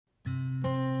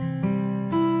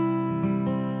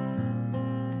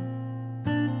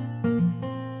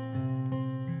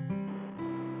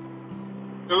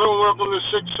welcome to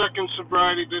 6 Second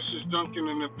Sobriety. This is Duncan,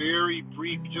 and a very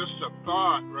brief, just a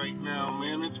thought right now,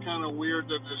 man. It's kind of weird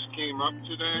that this came up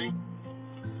today.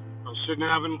 I was sitting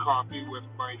having coffee with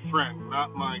my friend,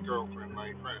 not my girlfriend,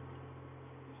 my friend,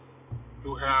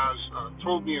 who has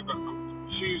told me about,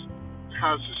 she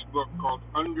has this book called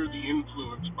Under the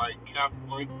Influence by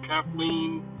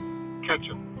Kathleen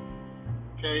Ketchum,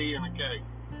 K and a K.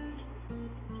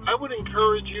 I would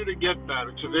encourage you to get that.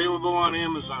 It's available on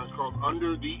Amazon. It's called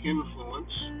Under the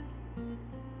Influence.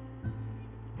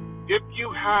 If you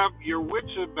have your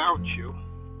wits about you,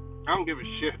 I don't give a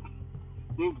shit.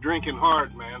 You're drinking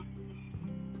hard, man.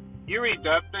 You read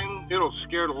that thing, it'll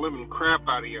scare the living crap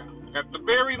out of you. At the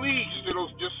very least,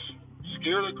 it'll just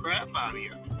scare the crap out of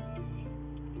you.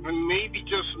 And maybe,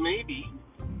 just maybe,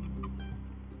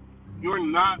 you're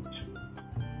not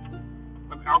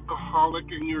an alcoholic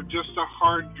and you're just a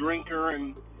hard drinker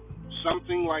and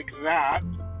something like that,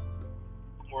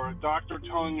 or a doctor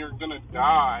telling you're going to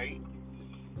die,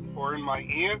 or in my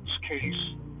aunt's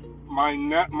case,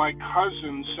 my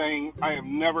cousin saying, I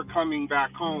am never coming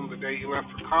back home the day you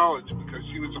left for college because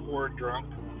she was a horrid drunk,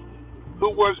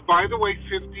 who was, by the way,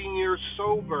 15 years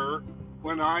sober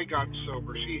when I got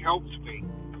sober. She helped me.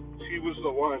 She was the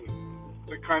one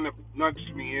that kind of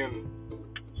nudged me in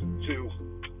to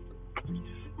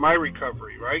my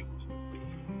recovery, right?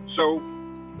 So,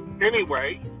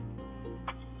 anyway,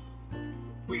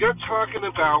 we got talking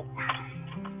about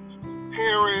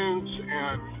parents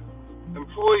and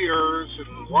employers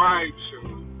and wives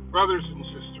and brothers and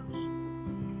sisters.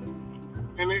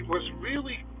 And it was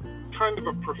really kind of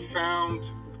a profound,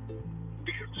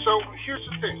 so here's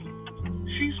the thing,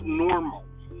 she's normal.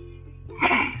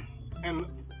 And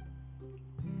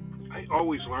I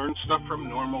always learn stuff from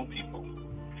normal people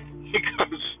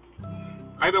because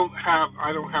I don't have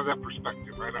that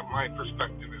perspective, right? My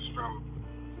perspective is from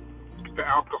the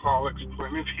alcoholic's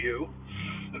point of view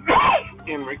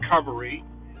in recovery,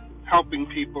 helping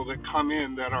people that come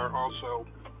in that are also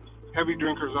heavy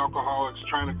drinkers, alcoholics,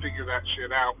 trying to figure that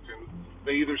shit out, and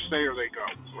they either stay or they go,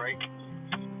 right?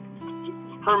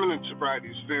 Permanent sobriety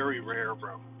is very rare,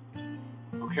 bro.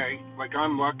 Okay? Like,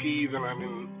 I'm lucky that I'm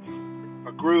in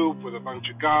a group with a bunch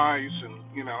of guys, and,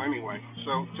 anyway.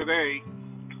 So today,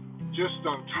 just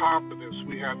on top of this,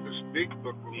 we had this big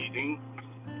book meeting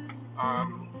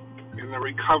in the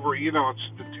recovery,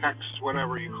 it's the text,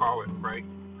 whatever you call it, right?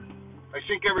 I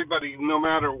think everybody, no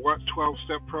matter what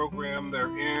 12-step program they're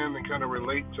in, they kind of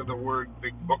relate to the word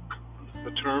big book,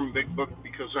 the term big book,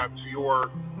 because that's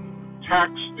your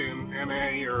text in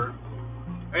NA or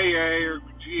AA or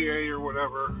GA or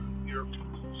whatever your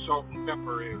salt and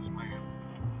pepper is, man.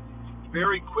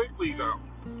 Very quickly, though,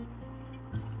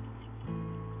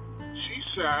 she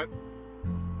said,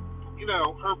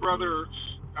 her brother's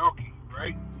Alkie,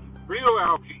 right? Real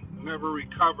Alkie, never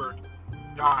recovered,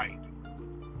 died.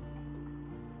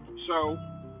 So,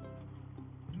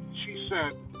 she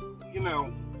said,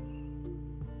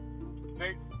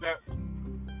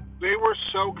 they were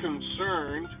so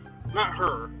concerned, not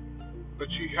her, but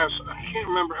I can't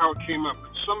remember how it came up,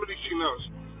 but somebody she knows,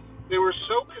 they were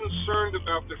so concerned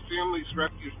about their family's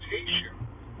reputation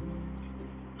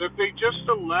that they just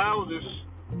allow this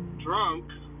drunk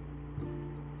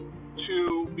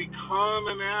to become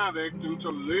an addict and to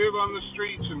live on the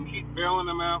streets and keep bailing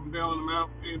them out,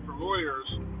 paying for lawyers,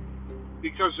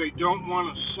 because they don't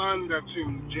want a son that's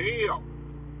in jail.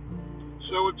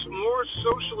 So it's more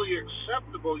socially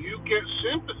acceptable. You get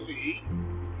sympathy,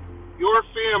 your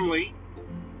family,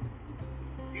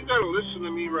 you gotta listen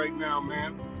to me right now,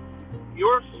 man.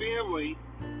 Your family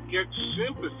gets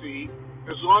sympathy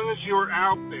as long as you're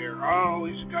out there. Oh,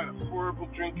 he's got a horrible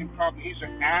drinking problem. He's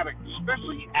an addict.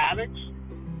 Especially addicts.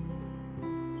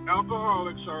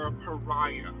 Alcoholics are a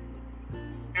pariah.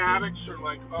 Addicts are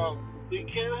like, oh, he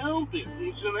can't help it.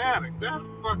 He's an addict. That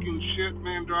fucking shit,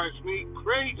 man, drives me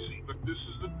crazy. But this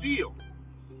is the deal.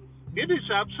 It is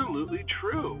absolutely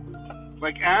true.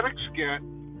 Like, addicts get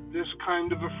this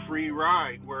kind of a free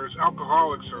ride, whereas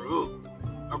alcoholics are,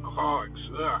 alcoholics,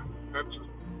 that's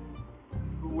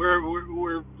we're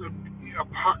a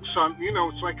pox on,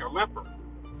 it's like a leper.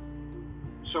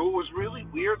 So it was really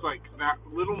weird, like that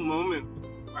little moment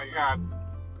I had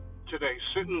today,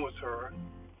 sitting with her,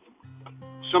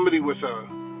 somebody with a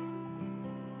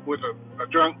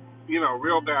drunk,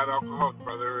 real bad alcoholic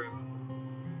brother,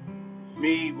 and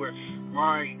me with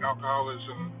my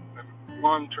alcoholism and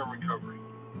long-term recovery.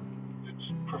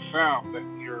 It's profound that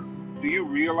do you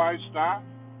realize that?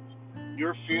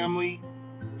 Your family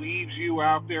leaves you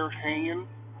out there hanging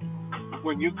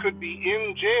when you could be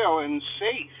in jail and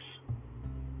safe.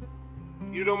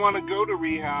 You don't want to go to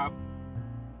rehab.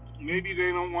 maybe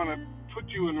they don't want to put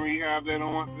you in rehab.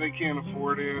 They can't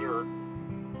afford it, or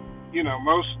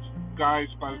most guys,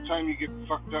 by the time you get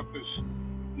fucked up,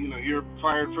 you're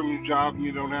fired from your job and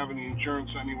you don't have any insurance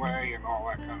anyway, and all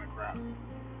that kind of crap.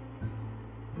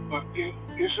 But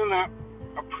isn't that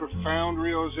a profound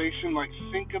realization? Like,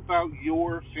 think about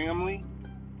your family.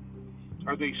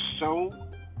 Are they so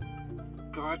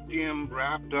goddamn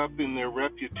wrapped up in their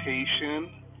reputation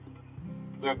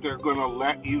that they're going to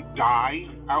let you die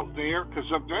out there?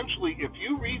 Because eventually, if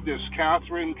you read this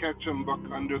Catherine Ketchum book,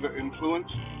 Under the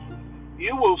Influence,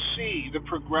 you will see the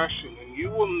progression, and you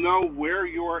will know where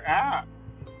you're at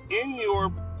in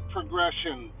your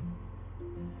progression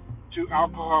to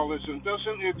alcoholism.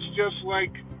 It's just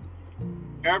like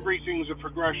everything's a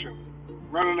progression.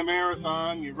 Running a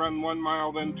marathon, you run 1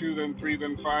 mile, then 2, then 3,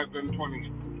 then 5, then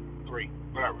 23,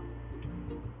 whatever.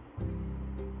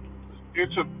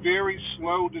 It's a very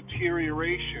slow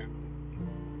deterioration,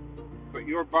 but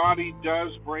your body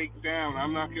does break down.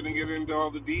 I'm not going to get into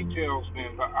all the details,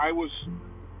 man, but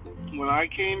when I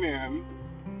came in,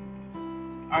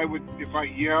 if I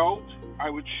yelled, I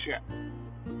would shit.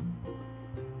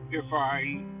 If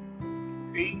I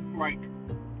ate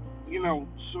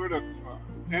sort of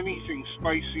anything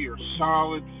spicy or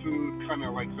solid food, kind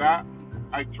of like that,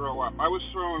 I'd throw up. I was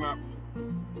throwing up.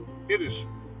 It is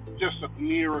just a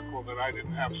miracle that I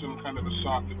didn't have some kind of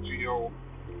esophageal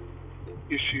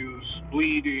issues,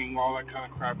 bleeding, all that kind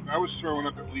of crap. I was throwing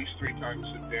up at least 3 times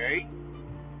a day,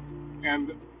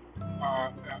 and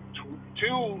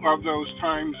 2 of those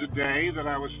times a day that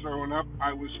I was throwing up,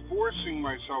 I was forcing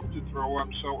myself to throw up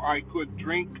so I could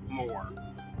drink more.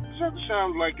 Does that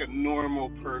sound like a normal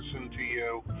person to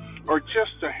you? Or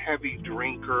just a heavy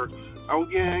drinker? Oh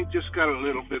yeah, he just got a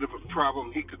little bit of a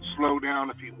problem. He could slow down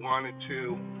if he wanted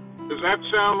to. Does that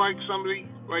sound like somebody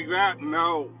like that?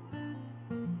 No.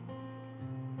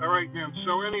 All right, man.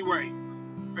 So anyway,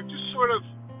 I just sort of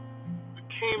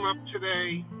came up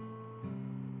today.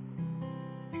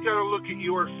 You got to look at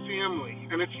your family.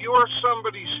 And if you're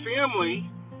somebody's family,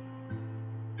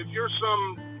 if you're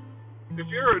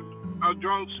a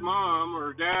drunk's mom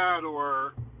or dad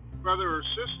or brother or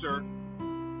sister,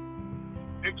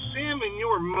 examine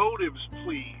your motives,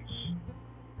 please.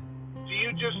 Do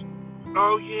you just,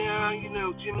 oh yeah,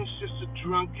 Jimmy's just a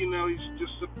drunk,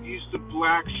 he's the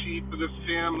black sheep of the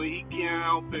family, he can't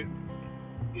help it.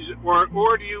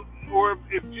 Or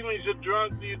if Jimmy's a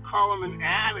drunk, do you call him an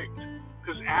addict?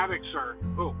 Because addicts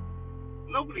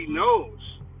nobody knows.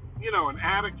 An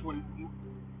addict,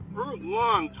 for a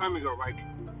long time ago, like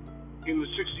in the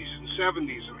 60s and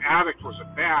 70s, an addict was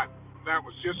that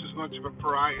was just as much of a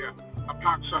pariah, a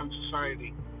pox on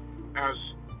society, as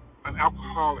an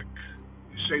alcoholic.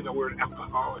 You say the word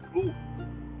alcoholic. Ooh,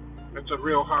 that's a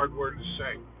real hard word to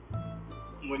say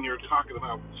when you're talking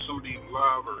about somebody you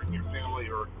love or in your family,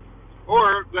 or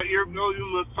that your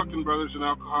fucking brother's an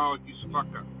alcoholic, he's a fuck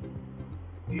up.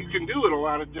 You can do it a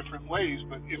lot of different ways,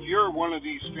 but if you're one of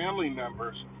these family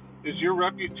members, is your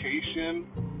reputation,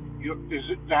 is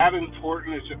it that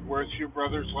important? Is it worth your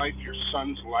brother's life, your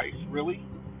son's life, really?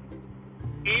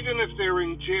 Even if they're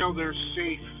in jail, they're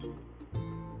safe.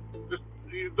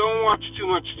 Don't watch too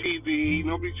much TV.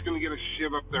 Nobody's going to get a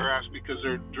shiv up their ass because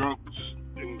they're drunks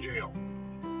in jail.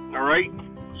 All right?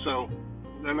 So,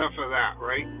 enough of that,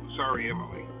 right? Sorry,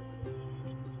 Emily.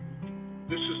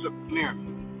 This is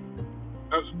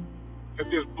it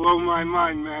just blew my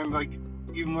mind, man. Like,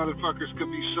 you motherfuckers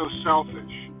could be so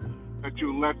selfish that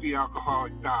you let the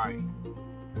alcoholic die.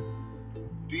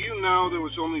 Do you know there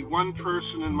was only one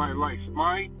person in my life?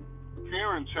 My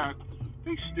parents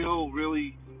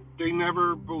they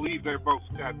never believed, they're both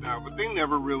dead now, but they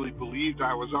never really believed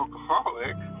I was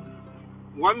alcoholic.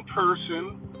 One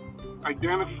person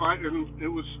identified, and it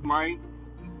was my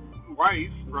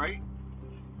wife, right?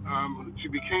 She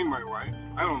became my wife.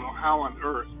 I don't know how on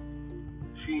earth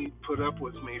she put up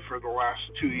with me for the last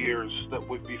 2 years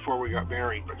before we got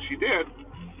married, but she did.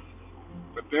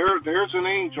 But there's an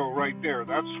angel right there.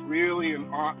 That's really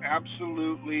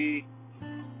absolutely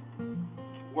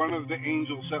one of the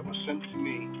angels that was sent to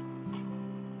me.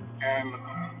 And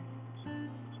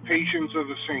patience of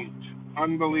the saint,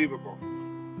 unbelievable.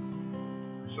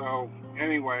 So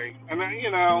anyway, and then,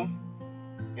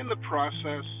 in the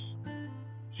process,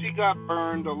 she got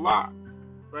burned a lot,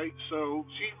 right? So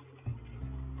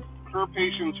her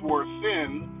patience wore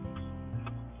thin,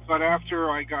 but after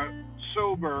I got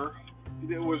sober,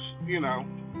 it was,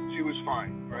 she was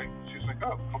fine, right? She's like,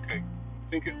 oh, okay, I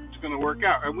think it's going to work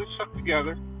out. And we stuck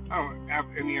together. I don't have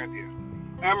any idea.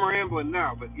 I'm rambling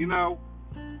now, but,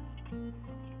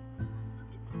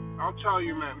 I'll tell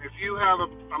you, man, if you have a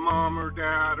mom or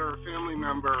dad or a family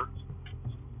member,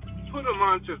 put them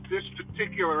onto this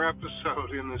particular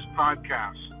episode in this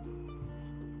podcast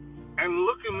and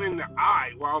look them in the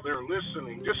eye while they're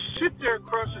listening. Just sit there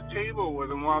across the table with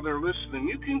them while they're listening.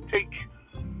 You can take,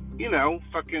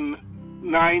 fucking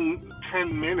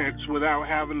 9-10 minutes without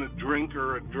having a drink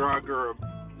or a drug or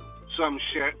some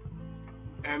shit,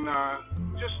 and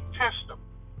just test them,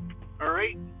 all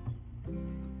right?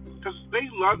 Because they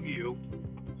love you,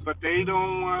 but they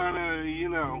don't want to,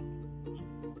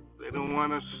 they don't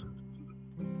want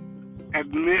to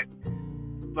admit,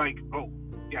 like, oh,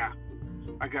 yeah,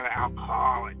 I got an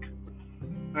alcoholic.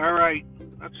 All right,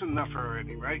 that's enough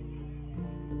already, right?